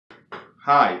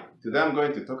Hi, today I'm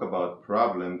going to talk about a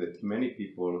problem that many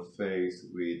people face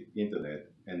with internet,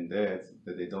 and that's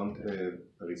that they don't have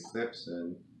a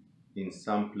reception in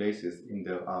some places in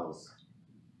their house.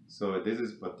 So this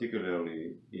is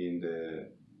particularly in the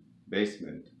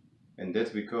basement, and that's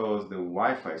because the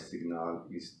Wi-Fi signal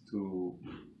is too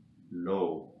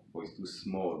low or is too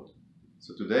small.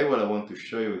 So today what I want to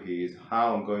show you is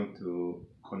how I'm going to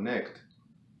connect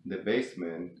the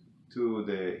basement to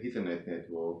the Ethernet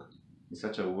network in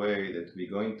such a way that we're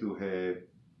going to have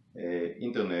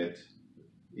internet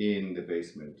in the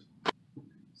basement.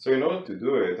 So in order to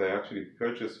do it, I actually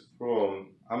purchased from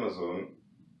Amazon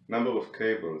a number of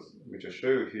cables, which I show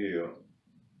you here.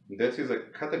 That is a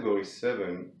category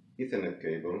 7 Ethernet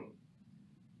cable.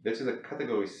 That is a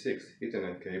category 6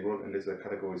 Ethernet cable, and this is a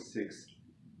category 6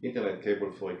 Internet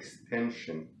cable for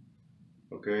extension.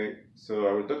 Okay, so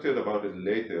I will talk to you about it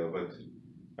later, but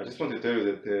I just want to tell you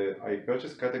that I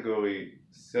purchased category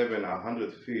 7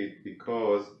 100 feet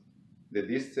because the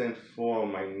distance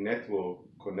from my network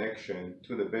connection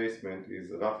to the basement is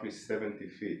roughly 70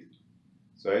 feet.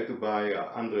 So I had to buy a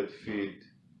 100 feet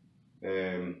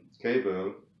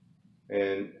cable,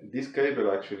 and this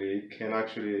cable actually can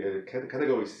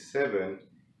category 7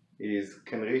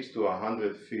 can reach to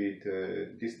 100 feet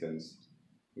distance,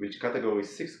 which category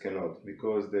 6 cannot,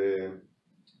 because the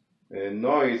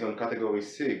noise on category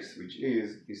 6, which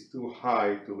is too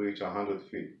high to reach 100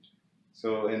 feet.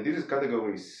 So, and this is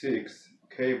category 6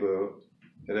 cable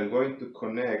that I'm going to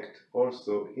connect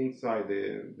also inside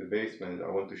the basement.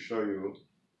 I want to show you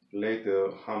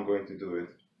later how I'm going to do it.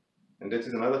 And this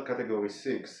is another category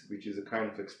 6, which is a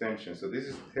kind of extension. So this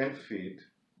is 10 feet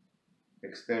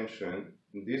extension.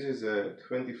 And this is a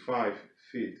 25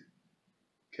 feet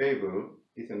cable,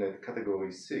 Ethernet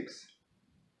category 6.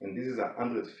 And this is a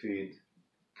 100 feet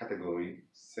category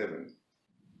 7.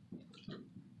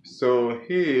 So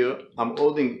here I'm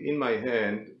holding in my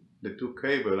hand the two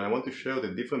cables. I want to show the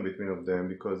difference between of them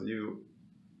because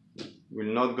it's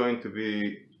not going to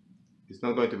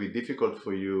be difficult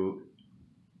for you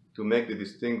to make the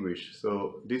distinguish.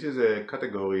 So this is a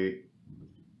category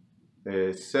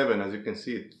 7, as you can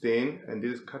see, it's thin, and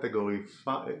this is category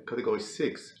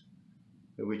 6,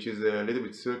 which is a little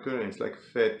bit circular, and it's like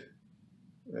fat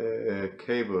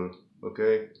cable.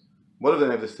 Okay, both of them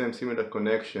have the same similar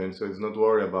connection, so it's not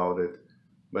worry about it,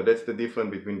 but that's the difference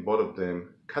between both of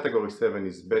them. Category 7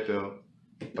 is better,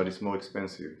 but it's more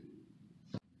expensive.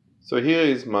 So here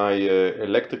is my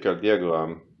electrical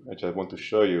diagram, which I want to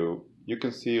show you. You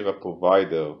can see a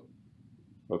provider.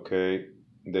 Okay,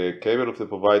 the cable of the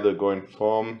provider going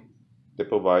from the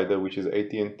provider, which is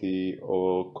AT&T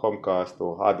or Comcast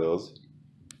or others,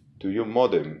 to your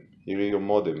modem. Here is your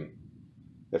modem.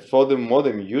 For the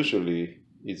modem, usually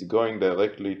it's going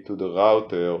directly to the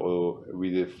router or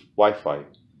with the Wi-Fi.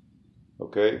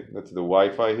 Okay, that's the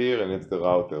Wi-Fi here, and it's the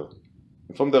router.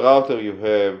 And from the router you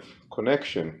have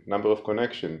connection, number of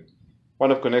connection. One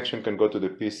of connection can go to the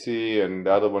PC, and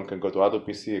the other one can go to other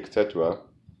PC, etc.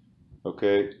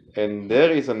 Okay, and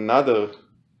there is another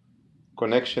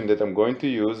connection that I'm going to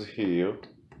use here.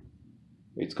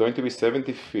 It's going to be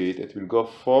 70 feet. It will go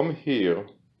from here,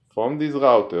 from this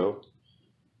router,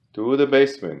 to the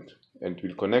basement, and it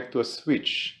will connect to a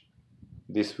switch.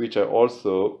 This switch I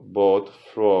also bought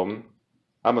from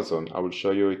Amazon. I will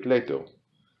show you it later.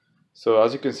 So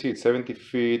as you can see, it's 70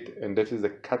 feet, and that is a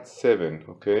Cat7,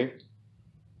 okay?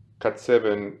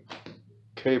 Cat7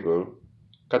 cable,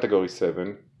 category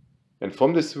 7. And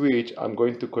from the switch, I'm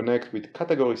going to connect with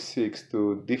category 6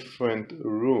 to different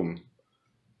room.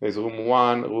 There's room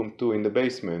 1, room 2 in the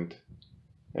basement.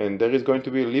 And there is going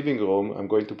to be a living room. I'm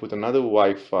going to put another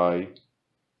Wi-Fi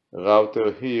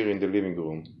router here in the living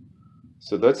room.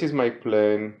 So that is my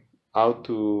plan, how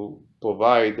to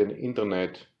provide an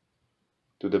internet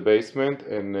to the basement,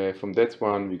 and from that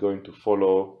one we're going to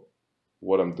follow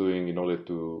what I'm doing in order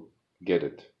to get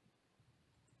it.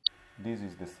 This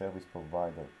is the service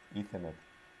provider Ethernet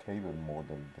cable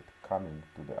modem that coming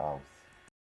to the house.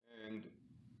 And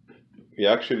we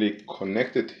actually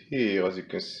connected here, as you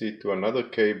can see, to another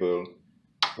cable,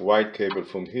 white cable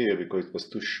from here because it was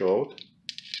too short.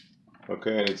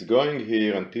 Okay, and it's going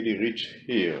here until it reach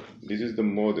here. This is the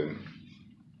modem.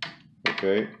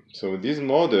 Okay, so with this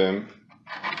modem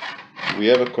we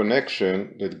have a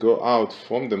connection that go out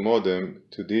from the modem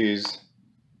to this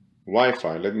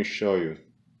Wi-Fi. Let me show you.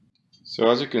 So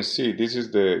as you can see, this is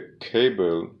the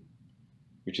cable,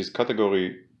 which is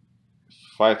category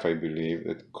 5, I believe,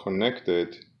 that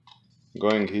connected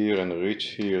going here and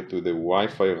reach here to the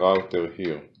Wi-Fi router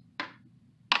here.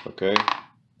 Okay,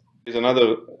 There's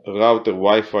another router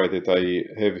Wi-Fi that I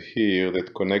have here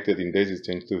that connected in daisy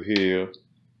chain to here.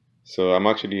 So I'm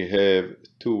actually have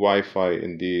two Wi-Fi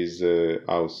in this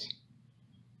house,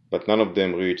 but none of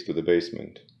them reach to the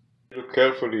basement. Look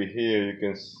carefully here, you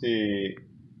can see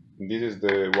this is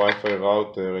the Wi-Fi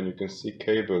router, and you can see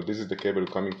cable. This is the cable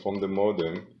coming from the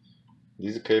modem.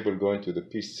 This cable going to the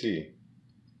PC.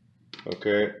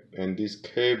 Okay, and this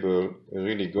cable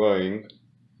really going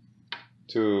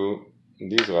to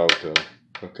this router.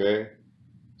 Okay,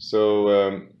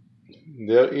 so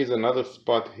there is another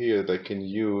spot here that I can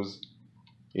use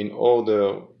in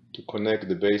order to connect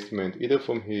the basement either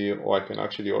from here, or I can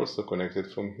actually also connect it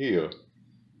from here,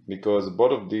 because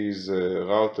both of these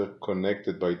routers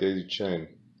connected by daisy chain.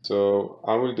 So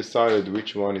I will decide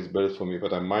which one is better for me,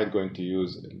 but I might going to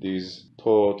use this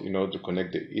port in order to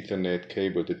connect the Ethernet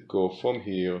cable that go from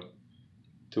here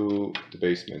to the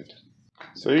basement.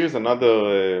 So here's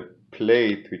another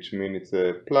plate, which means it's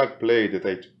a plug plate that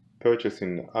I purchased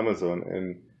in Amazon.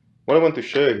 And what I want to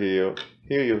show here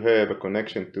you have a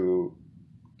connection to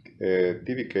a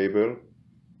TV cable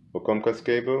or Comcast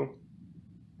cable,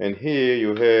 and here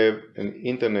you have an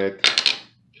internet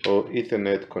or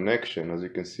Ethernet connection, as you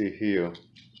can see here.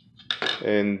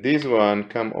 And this one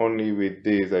come only with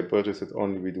this. I purchased it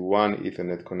only with one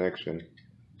Ethernet connection.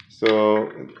 So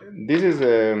this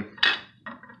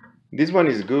one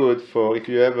is good for if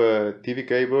you have a TV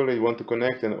cable and you want to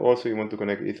connect, and also you want to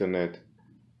connect Ethernet.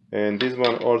 And this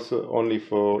one also only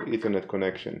for Ethernet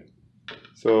connection.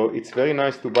 So it's very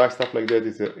nice to buy stuff like that.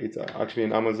 It's actually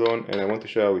in Amazon, and I want to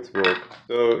show how it works.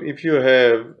 So if you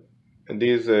have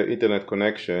this Ethernet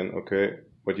connection, okay,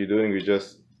 what you're doing is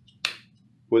just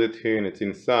put it here and it's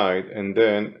inside, and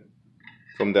then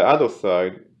from the other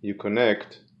side you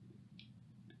connect,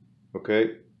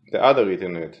 okay, the other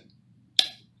Ethernet,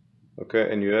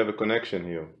 okay, and you have a connection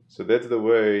here. So that's the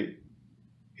way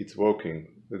it's working.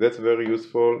 That's very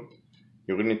useful.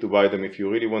 You really need to buy them if you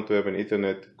really want to have an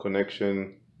Ethernet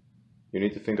connection. You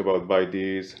need to think about buy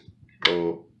these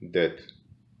or that.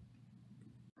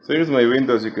 So here's my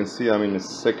window. As you can see, I'm in the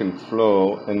second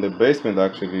floor, and the basement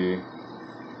actually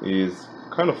is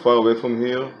kind of far away from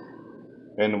here.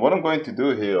 And what I'm going to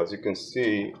do here, as you can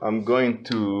see, I'm going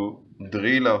to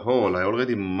drill a hole. I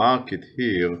already mark it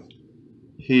here,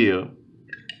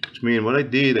 which means what I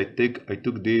did, I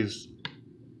took this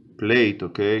plate,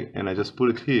 okay, and I just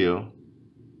put it here,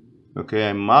 okay.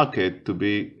 I mark it to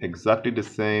be exactly the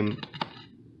same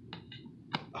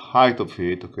height of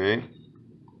it, okay.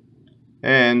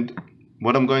 And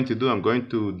what I'm going to do, I'm going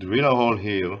to drill a hole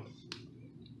here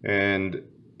and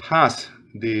pass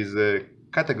this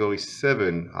category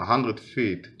 7 100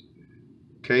 feet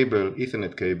cable,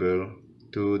 Ethernet cable,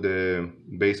 to the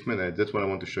basement. And that's what I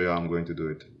want to show you how I'm going to do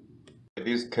it.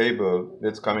 This cable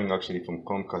that's coming actually from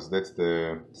Comcast, that's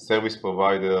the service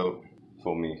provider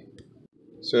for me.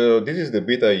 So this is the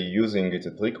bit I'm using. It's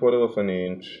a 3/4 of an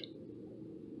inch,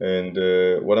 and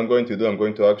what I'm going to do, I'm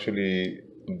going to actually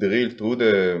drill through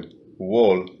the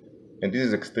wall, and this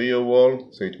is exterior wall,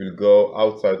 so it will go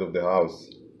outside of the house.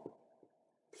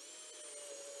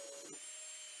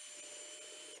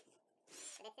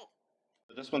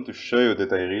 I just want to show you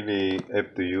that I really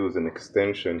have to use an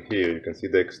extension here. You can see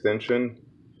the extension.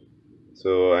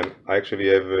 So I actually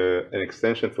have an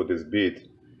extension for this bit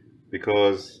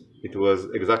because it was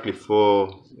exactly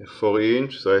 4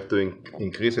 inch, so I have to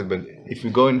increase it. But if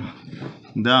you're going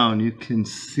down, you can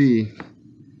see,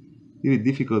 really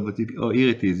difficult, but here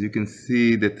it is. You can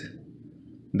see that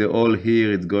the hole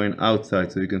here is going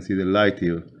outside, so you can see the light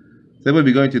here. So what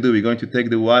we're going to do, we're going to take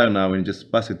the wire now and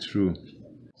just pass it through.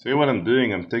 So here what I'm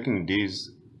doing, I'm taking this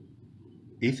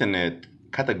Ethernet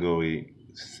category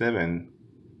 7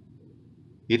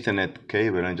 Ethernet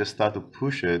cable and just start to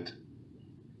push it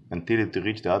until it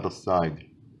reaches the other side.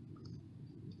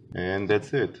 And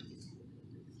that's it.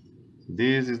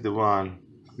 This is the one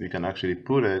we can actually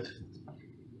put it,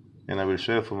 and I will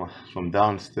show you from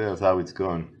downstairs how it's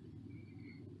going.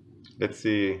 Let's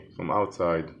see from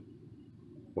outside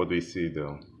what we see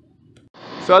there.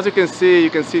 So as you can see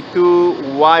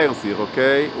 2 wires here,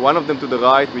 okay? One of them to the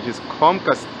right, which is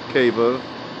Comcast cable,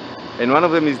 and one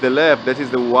of them is the left. That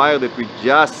is the wire that we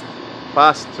just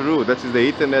passed through. That is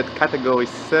the Ethernet category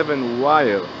 7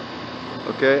 wire,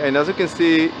 okay? And as you can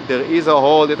see, there is a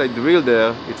hole that I drilled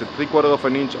there. It's a 3/4 of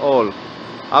an inch hole.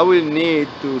 I will need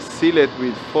to seal it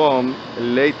with foam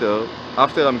later,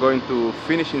 after I'm going to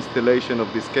finish installation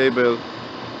of this cable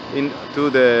into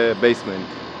the basement.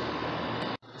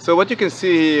 So what you can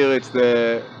see here, it's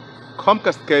the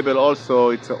Comcast cable also.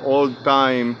 It's an old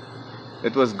time.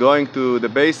 It was going to the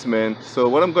basement. So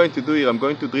what I'm going to do here, I'm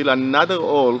going to drill another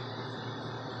hole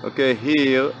okay,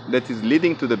 here, that is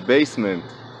leading to the basement.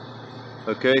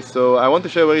 Okay, so I want to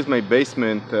show where is my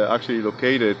basement actually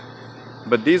located.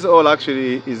 But this all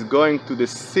actually is going to the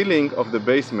ceiling of the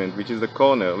basement, which is the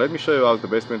corner. Let me show you how the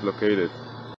basement located.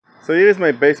 So here is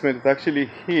my basement. It's actually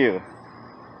here.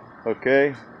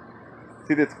 Okay,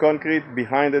 see that's concrete.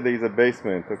 Behind it there is a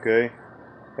basement. Okay,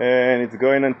 and it's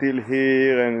going until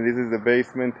here, and this is the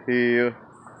basement here,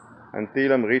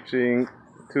 until I'm reaching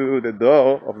to the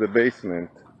door of the basement.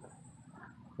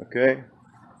 Okay,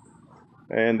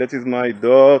 and that is my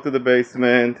door to the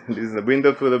basement. This is the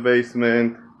window to the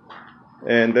basement.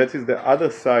 And that is the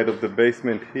other side of the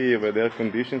basement here where the air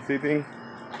conditioned sitting.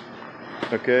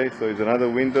 Okay, so it's another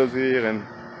windows here, and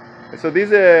so this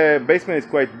basement is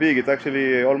quite big. It's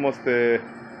actually almost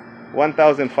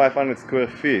 1,500 square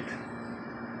feet.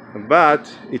 But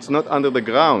it's not under the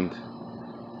ground.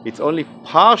 It's only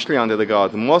partially under the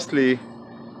ground. Mostly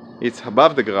it's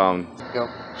above the ground. Go.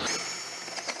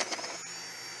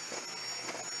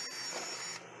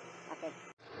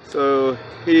 So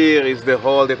here is the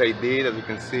hole that I did, as you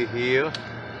can see here.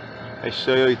 I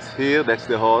show you it's here, that's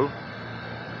the hole.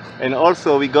 And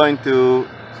also we're going to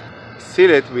seal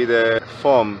it with a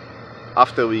foam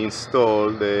after we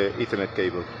install the Ethernet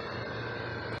cable.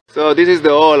 So this is the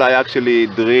hole I actually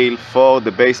drilled for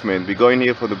the basement. We go in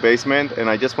here for the basement, and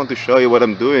I just want to show you what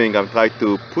I'm doing. I'm trying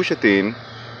to push it in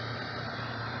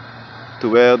to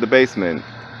where the basement.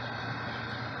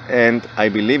 And I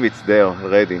believe it's there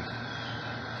already.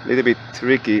 Little bit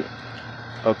tricky.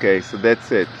 Okay, so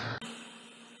that's it.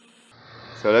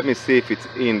 So let me see if it's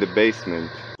in the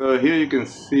basement. So here you can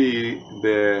see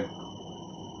the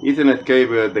Ethernet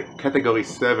cable, the category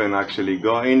 7 actually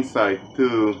go inside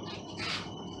to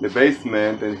the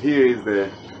basement, and here is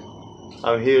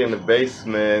I'm here in the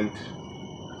basement.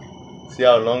 See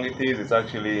how long it is? It's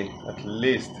actually at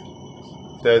least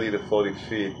 30 to 40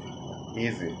 feet.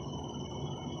 Easy.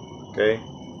 Okay?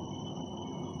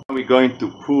 We're going to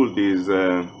pull this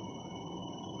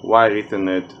wire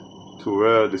Ethernet to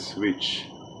where the switch.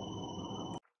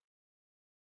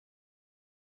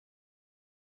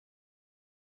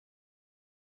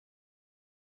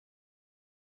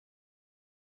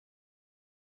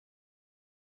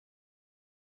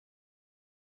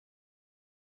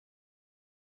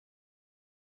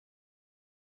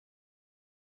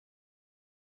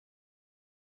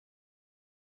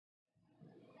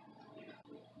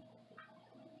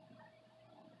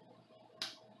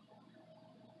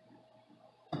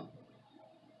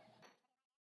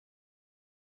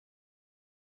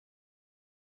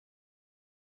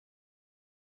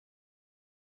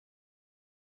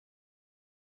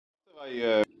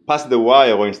 I pass the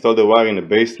wire or install the wire in the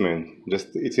basement.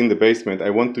 Just it's in the basement.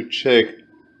 I want to check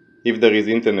if there is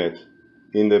internet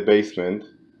in the basement.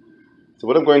 So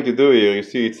what I'm going to do here, you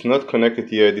see it's not connected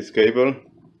here, this cable.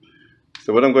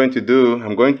 So what I'm going to do,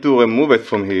 I'm going to remove it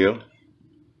from here.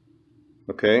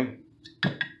 Okay?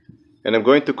 And I'm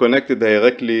going to connect it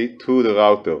directly to the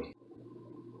router.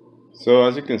 So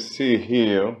as you can see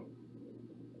here,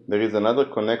 there is another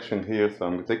connection here. So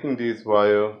I'm taking this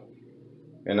wire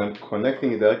and I'm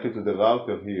connecting it directly to the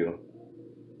router here.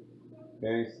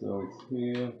 Okay, so it's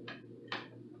here.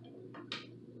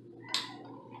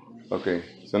 Okay,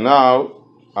 so now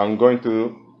I'm going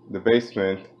to the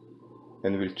basement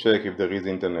and we'll check if there is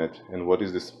internet and what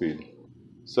is the speed.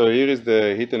 So here is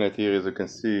the Ethernet here, as you can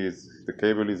see, the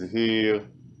cable is here,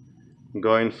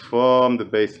 going from the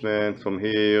basement, from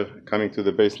here, coming to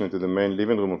the basement, to the main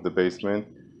living room of the basement.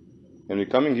 And we're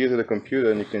coming here to the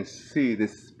computer, and you can see the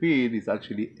speed is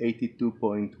actually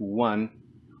 82.1.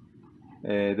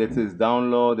 That says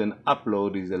download, and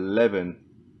upload is 11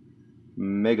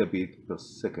 megabit per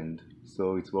second.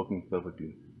 So it's working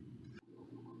perfectly.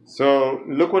 So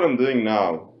look what I'm doing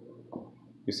now.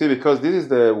 You see, because this is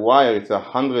the wire, it's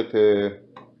 100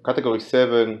 category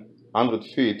 7, 100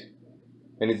 feet,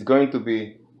 and it's going to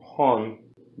be on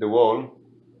the wall.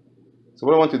 So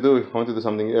what I want to do, I want to do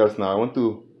something else now. I want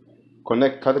to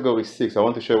connect category 6. I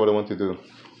want to show you what I want to do.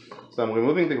 So I'm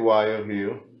removing the wire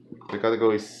here, the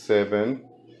category 7.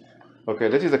 Okay,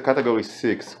 this is a category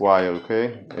 6 wire,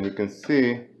 okay? And you can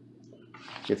see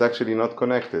it's actually not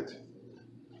connected.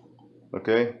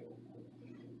 Okay?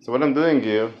 So what I'm doing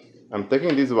here, I'm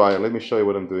taking this wire. Let me show you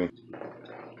what I'm doing.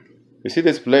 You see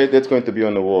this plate that's going to be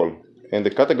on the wall, and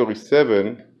the category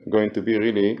 7 going to be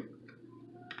really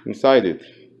inside it.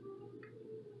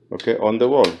 Okay, on the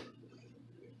wall.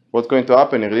 What's going to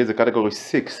happen is a category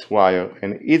 6 wire,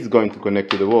 and it's going to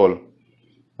connect to the wall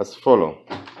as follow.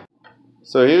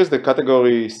 So here is the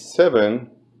category 7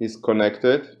 is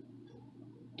connected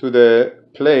to the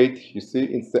plate. You see,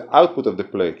 it's the output of the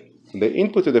plate. the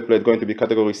input to the plate is going to be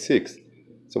category 6.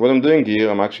 So what I'm doing here,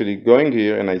 I'm actually going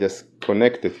here and I just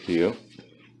connect it here,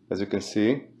 as you can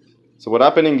see. So what's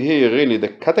happening here, really, the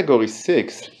category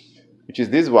 6, which is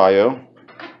this wire,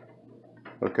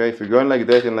 okay, if you're going like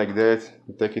that and like that,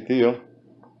 you take it here,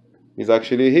 is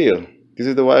actually here. This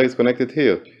is the wire is connected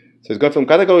here. So it's going from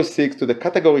category 6 to the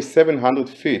category 700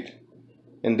 feet,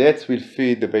 and that will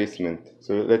feed the basement.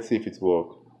 So let's see if it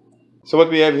works. So what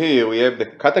we have here, we have the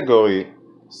category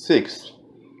 6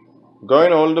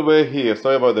 going all the way here.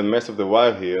 Sorry about the mess of the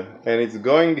wire here. And it's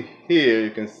going here,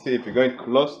 you can see if you're going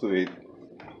close to it,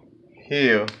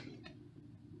 here,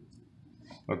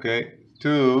 okay,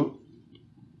 to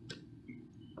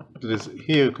this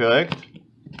here, correct?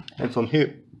 And from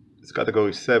here, it's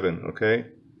category 7, okay?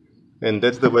 And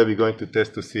that's the way we're going to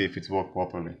test to see if it's worked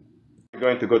properly. We're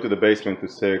going to go to the basement to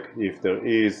check if there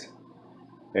is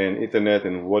an internet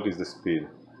and what is the speed.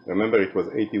 Remember, it was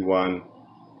 81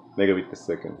 megabit per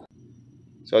second.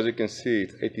 So as you can see,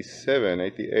 it's 87,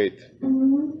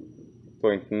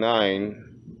 88.9,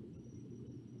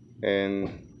 and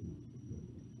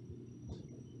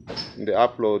the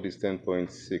upload is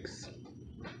 10.6.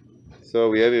 So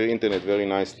we have your internet very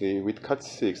nicely with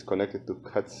Cat6 connected to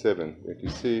Cat7. If you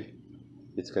see,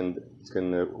 it can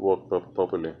work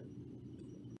properly.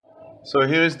 So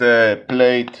here is the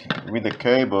plate with the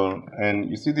cable, and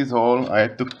you see this hole. I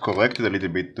had to correct it a little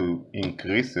bit to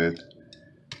increase it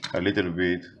a little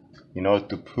bit in order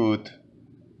to put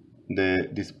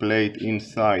this plate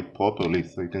inside properly.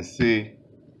 So you can see,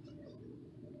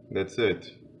 that's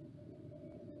it.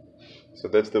 So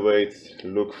that's the way it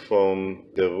looks from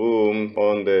the room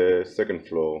on the second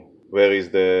floor, that is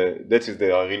the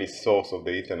really source of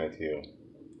the Ethernet here.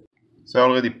 So I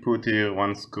already put here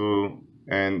one screw,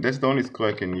 and that's the only screw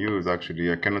I can use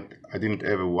actually. I didn't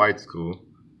have a white screw.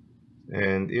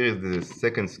 And here is the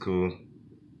second screw.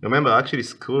 Remember, I actually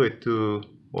screw it to,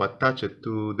 or attach it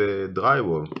to the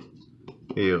drywall.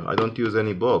 Here, I don't use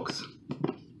any box.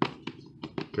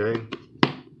 Okay?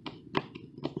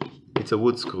 It's a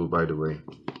wood screw, by the way.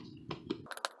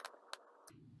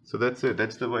 So that's it.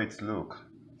 That's the way it looks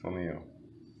from here.